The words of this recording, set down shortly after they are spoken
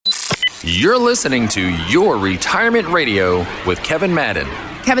You're listening to Your Retirement Radio with Kevin Madden.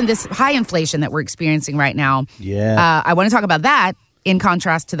 Kevin, this high inflation that we're experiencing right now, I want to talk about that in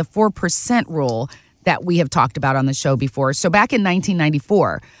contrast to the 4% rule that we have talked about on the show before. So back in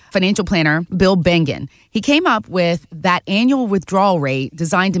 1994, financial planner Bill Bengen, he came up with that annual withdrawal rate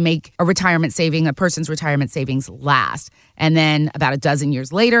designed to make a person's retirement savings last. And then about a dozen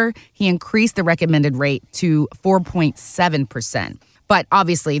years later, he increased the recommended rate to 4.7%. But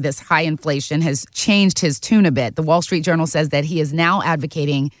obviously, this high inflation has changed his tune a bit. The Wall Street Journal says that he is now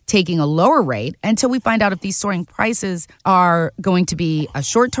advocating taking a lower rate until we find out if these soaring prices are going to be a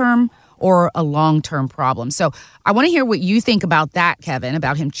short-term or a long-term problem. So I want to hear what you think about that, Kevin,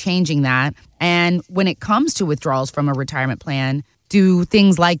 about him changing that. And when it comes to withdrawals from a retirement plan, do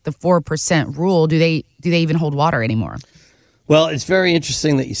things like the 4% rule, do they even hold water anymore? Well, it's very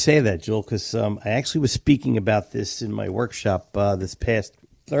interesting that you say that, Joel, because I actually was speaking about this in my workshop this past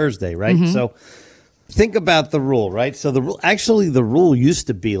Thursday, right? Mm-hmm. So think about the rule, right? So the rule used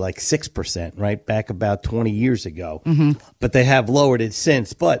to be like 6%, right, back about 20 years ago. Mm-hmm. But they have lowered it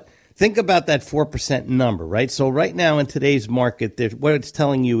since. But think about that 4% number, right? So right now in today's market, what it's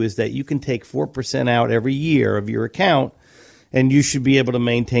telling you is that you can take 4% out every year of your account, and you should be able to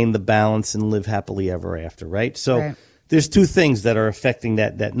maintain the balance and live happily ever after, right? So there's two things that are affecting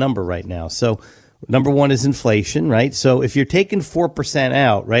that number right now. So number one is inflation, right? So if you're taking 4%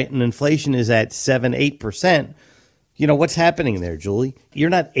 out, right, and inflation is at 7-8%, you know, what's happening there, Julie? You're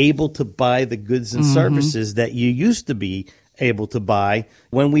not able to buy the goods and services that you used to be able to buy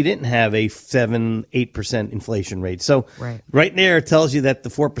when we didn't have a 7-8% inflation rate. So right there it tells you that the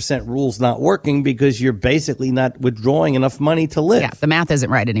 4% rule's not working because you're basically not withdrawing enough money to live. Yeah, the math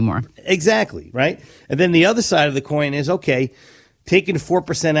isn't right anymore. Exactly, right? And then the other side of the coin is, okay, taking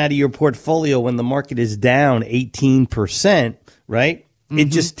 4% out of your portfolio when the market is down 18%, right? It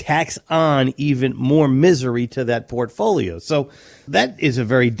just tacks on even more misery to that portfolio. So that is a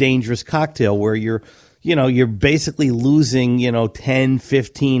very dangerous cocktail where you're basically losing, 10,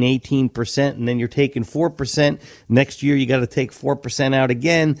 15, 18%, and then you're taking 4%. Next year, you got to take 4% out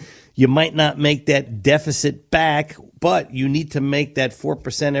again. You might not make that deficit back, but you need to make that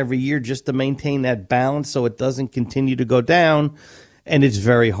 4% every year just to maintain that balance so it doesn't continue to go down. And it's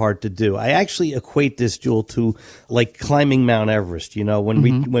very hard to do. I actually equate this, Jewel, to like climbing Mount Everest. You know, when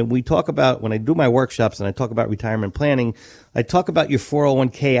I do my workshops and I talk about retirement planning, I talk about your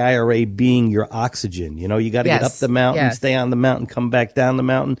 401k IRA being your oxygen. You know, you got to get up the mountain, stay on the mountain, come back down the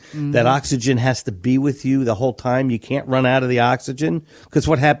mountain. That oxygen has to be with you the whole time. You can't run out of the oxygen, because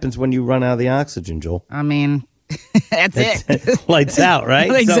what happens when you run out of the oxygen, Joel? I mean, that's it. Lights out, right?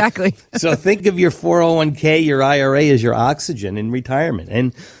 Exactly. So think of your 401k, your IRA as your oxygen in retirement.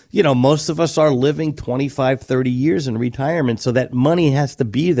 And, most of us are living 25, 30 years in retirement. So that money has to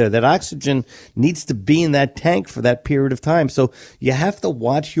be there. That oxygen needs to be in that tank for that period of time. So you have to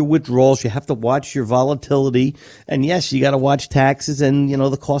watch your withdrawals. You have to watch your volatility. And yes, you got to watch taxes and,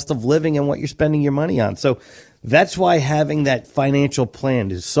 the cost of living and what you're spending your money on. So that's why having that financial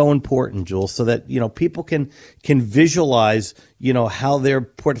plan is so important, Jules, so that, people can visualize, how their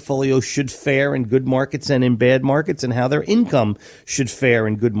portfolio should fare in good markets and in bad markets, and how their income should fare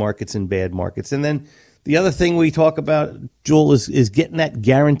in good markets and bad markets. And then the other thing we talk about, Jewel, is getting that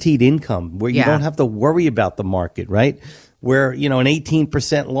guaranteed income where you don't have to worry about the market, right? Where, an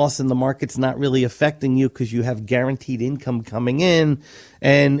 18% loss in the market's not really affecting you because you have guaranteed income coming in,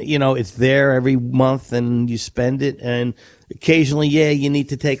 and, it's there every month and you spend it. And occasionally, you need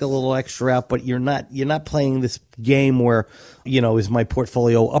to take a little extra out, but you're not playing this game where, is my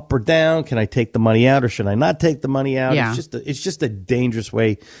portfolio up or down? Can I take the money out or should I not take the money out? Yeah. It's just a dangerous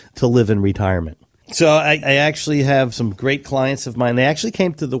way to live in retirement. So I actually have some great clients of mine. They actually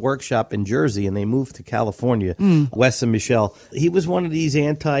came to the workshop in Jersey and they moved to California. Wes and Michelle. He was one of these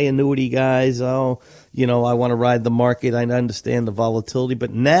anti-annuity guys. Oh, I want to ride the market. I understand the volatility.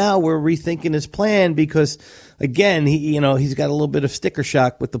 But now we're rethinking his plan because, again, he's got a little bit of sticker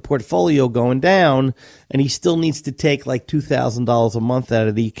shock with the portfolio going down, and he still needs to take like $2,000 a month out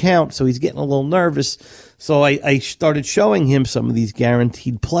of the account. So he's getting a little nervous. So I started showing him some of these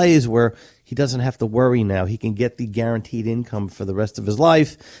guaranteed plays where he doesn't have to worry now. He can get the guaranteed income for the rest of his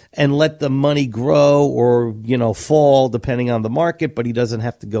life and let the money grow or, fall depending on the market, but he doesn't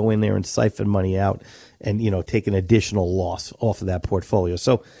have to go in there and siphon money out and, take an additional loss off of that portfolio.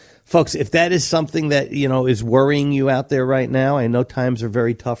 So, folks, if that is something that, is worrying you out there right now, I know times are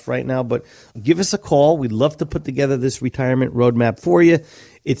very tough right now, but give us a call. We'd love to put together this retirement roadmap for you.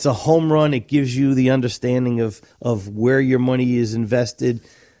 It's a home run. It gives you the understanding of where your money is invested,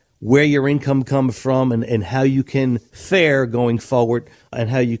 where your income comes from and how you can fare going forward and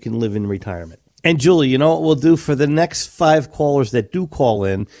how you can live in retirement. And Julie, you know what we'll do for the next 5 callers that do call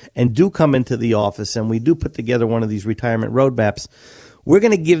in and do come into the office and we do put together one of these retirement roadmaps, we're going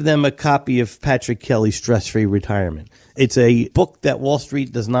to give them a copy of Patrick Kelly's Stress-Free Retirement. It's a book that Wall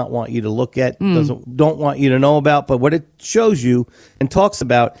Street does not want you to look at, don't want you to know about, but what it shows you and talks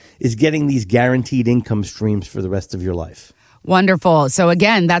about is getting these guaranteed income streams for the rest of your life. Wonderful. So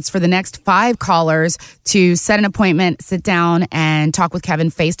again, that's for the next 5 callers to set an appointment, sit down and talk with Kevin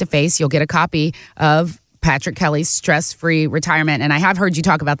face to face. You'll get a copy of Patrick Kelly's Stress-Free Retirement. And I have heard you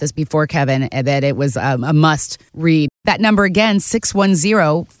talk about this before, Kevin, that it was a must read. That number again,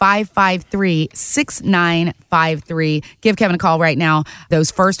 610-553-6953. Give Kevin a call right now.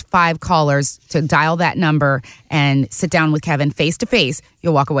 Those first 5 callers to dial that number and sit down with Kevin face to face.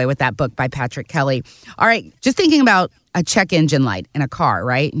 You'll walk away with that book by Patrick Kelly. All right, just thinking about a check engine light in a car,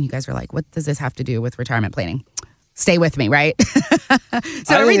 right? And you guys are like, what does this have to do with retirement planning? Stay with me, right? I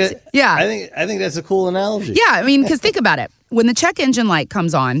think that's a cool analogy. Yeah, I mean, because think about it. When the check engine light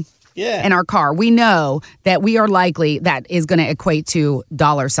comes on in our car, we know that we are likely that is going to equate to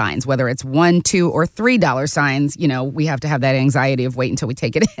dollar signs, whether it's $1, $2, or $3 signs. You know, we have to have that anxiety of wait until we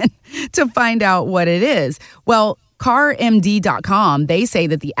take it in to find out what it is. Well, CarMD.com, they say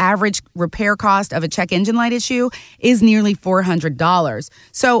that the average repair cost of a check engine light issue is nearly $400.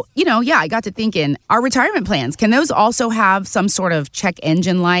 So, I got to thinking, our retirement plans, can those also have some sort of check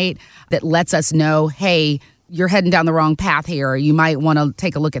engine light that lets us know, hey, you're heading down the wrong path here, or you might want to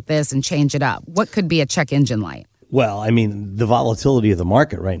take a look at this and change it up? What could be a check engine light? Well, I mean, the volatility of the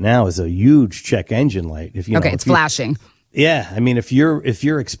market right now is a huge check engine light. It's flashing. Yeah, I mean, if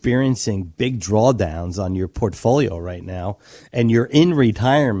you're experiencing big drawdowns on your portfolio right now, and you're in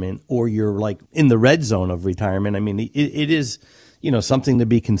retirement or you're like in the red zone of retirement, I mean, it is something to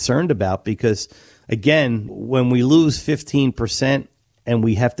be concerned about, because again, when we lose 15% and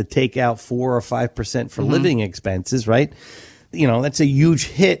we have to take out 4 or 5% for living expenses, right? That's a huge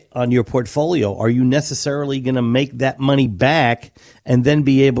hit on your portfolio. Are you necessarily going to make that money back and then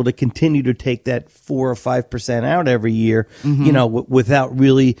be able to continue to take that 4 or 5% out every year, without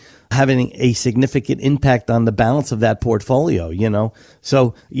really having a significant impact on the balance of that portfolio,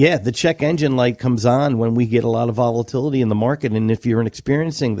 So, yeah, the check engine light comes on when we get a lot of volatility in the market. And if you're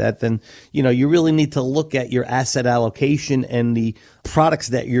experiencing that, then, you really need to look at your asset allocation and the products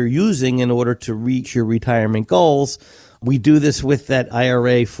that you're using in order to reach your retirement goals. We do this with that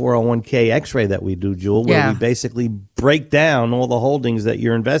IRA 401k X-ray that we do, Jewel, where we basically break down all the holdings that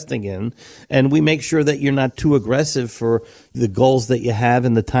you're investing in, and we make sure that you're not too aggressive for the goals that you have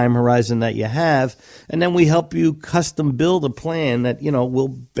and the time horizon that you have. And then we help you custom build a plan that, will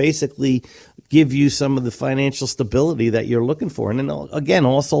basically give you some of the financial stability that you're looking for. And then, again,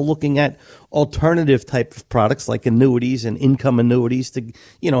 also looking at alternative type of products like annuities and income annuities to,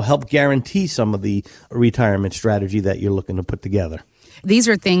 help guarantee some of the retirement strategy that you're looking to put together. These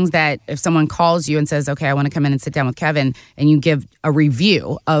are things that if someone calls you and says, okay, I want to come in and sit down with Kevin, and you give a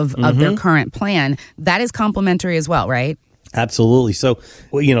review of their current plan, that is complimentary as well, right? Absolutely. So,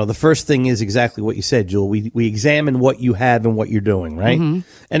 the first thing is exactly what you said, Jewel. We examine what you have and what you're doing, right? And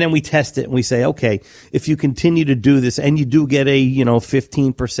then we test it and we say, okay, if you continue to do this and you do get a,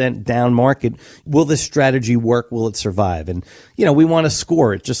 15% down market, will this strategy work? Will it survive? And, we want to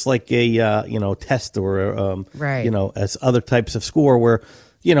score it just like a, test or, as other types of score where,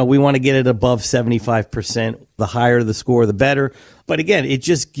 we want to get it above 75%. The higher the score, the better. But again, it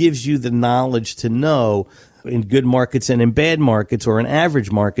just gives you the knowledge to know in good markets and in bad markets or in average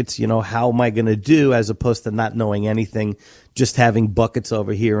markets, how am I going to do, as opposed to not knowing anything, just having buckets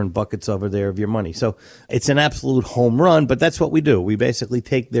over here and buckets over there of your money. So it's an absolute home run, but that's what we do. We basically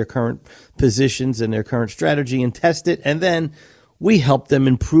take their current positions and their current strategy and test it, and then we help them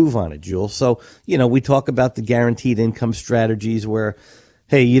improve on it, Jewel. So, we talk about the guaranteed income strategies where,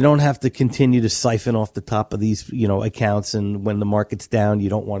 hey, you don't have to continue to siphon off the top of these, accounts. And when the market's down, you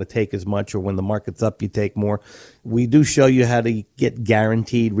don't want to take as much, or when the market's up, you take more. We do show you how to get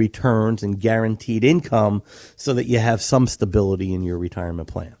guaranteed returns and guaranteed income so that you have some stability in your retirement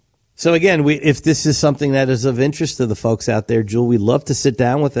plan. So again, if this is something that is of interest to the folks out there, Jewel, we'd love to sit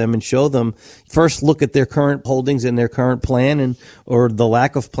down with them and show them, first look at their current holdings and their current plan or the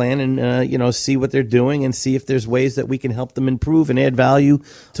lack of plan, and see what they're doing and see if there's ways that we can help them improve and add value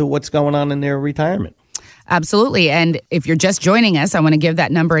to what's going on in their retirement. Absolutely. And if you're just joining us, I want to give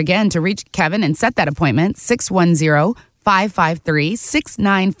that number again to reach Kevin and set that appointment,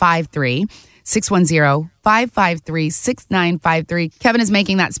 610-553-6953. 610-553-6953. Kevin is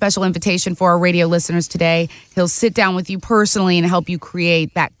making that special invitation for our radio listeners today. He'll sit down with you personally and help you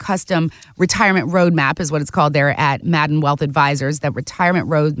create that custom retirement roadmap, is what it's called there at Madden Wealth Advisors, that retirement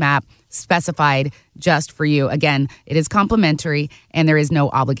roadmap specified just for you. Again, it is complimentary and there is no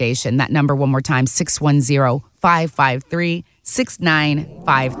obligation. That number one more time,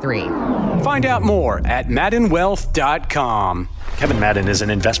 610-553-6953. Find out more at MaddenWealth.com. Kevin Madden is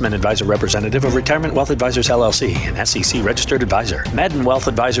an investment advisor representative of Retirement Wealth Advisors, LLC, an SEC registered advisor. Madden Wealth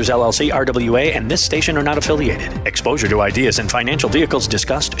Advisors, LLC, RWA, and this station are not affiliated. Exposure to ideas and financial vehicles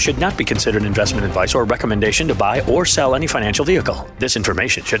discussed should not be considered investment advice or recommendation to buy or sell any financial vehicle. This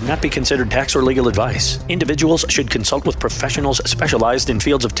information should not be considered tax or legal advice. Individuals should consult with professionals specialized in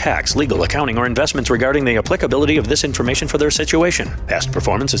fields of tax, legal, accounting, or investments regarding the applicability of this information for their situation. Past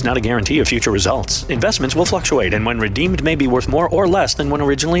performance is not a guarantee of future results. Investments will fluctuate and when redeemed may be worth more or less than when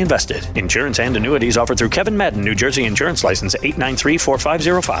originally invested. Insurance and annuities offered through Kevin Madden, New Jersey Insurance License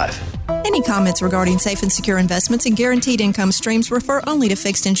 8934505. Any comments regarding safe and secure investments and guaranteed income streams refer only to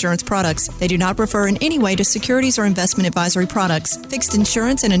fixed insurance products. They do not refer in any way to securities or investment advisory products. Fixed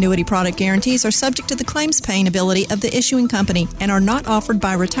insurance and annuity product guarantees are subject to the claims paying ability of the issuing company and are not offered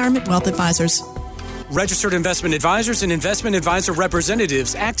by Retirement Wealth Advisors. Registered investment advisors and investment advisor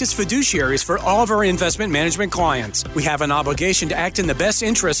representatives act as fiduciaries for all of our investment management clients. We have an obligation to act in the best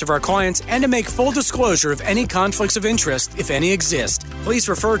interest of our clients and to make full disclosure of any conflicts of interest, if any exist. Please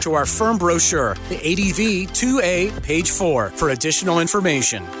refer to our firm brochure, the ADV 2A, page 4, for additional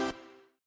information.